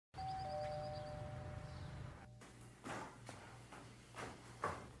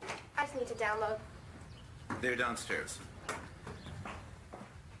need to download? They're downstairs.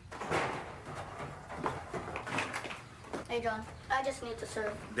 Hey, John. I just need to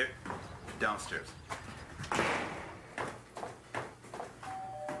serve. They're downstairs.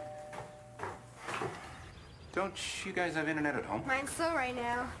 Don't you guys have internet at home? Mine's slow right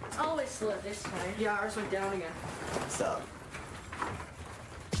now. It's always slow this time. Yeah, ours went down again. So.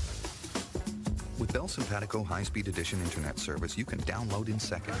 With Bell Sympatico High-Speed Edition Internet service, you can download in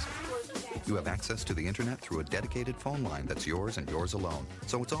seconds. You have access to the Internet through a dedicated phone line that's yours and yours alone,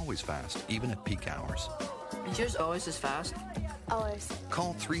 so it's always fast, even at peak hours. Is yours always as fast? Always.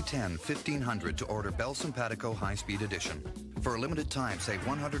 Call 310-1500 to order Bell Sympatico High-Speed Edition. For a limited time, save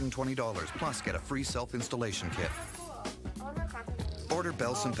 $120, plus get a free self-installation kit. Order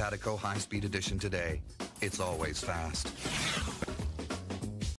Bell Sympatico High-Speed Edition today. It's always fast.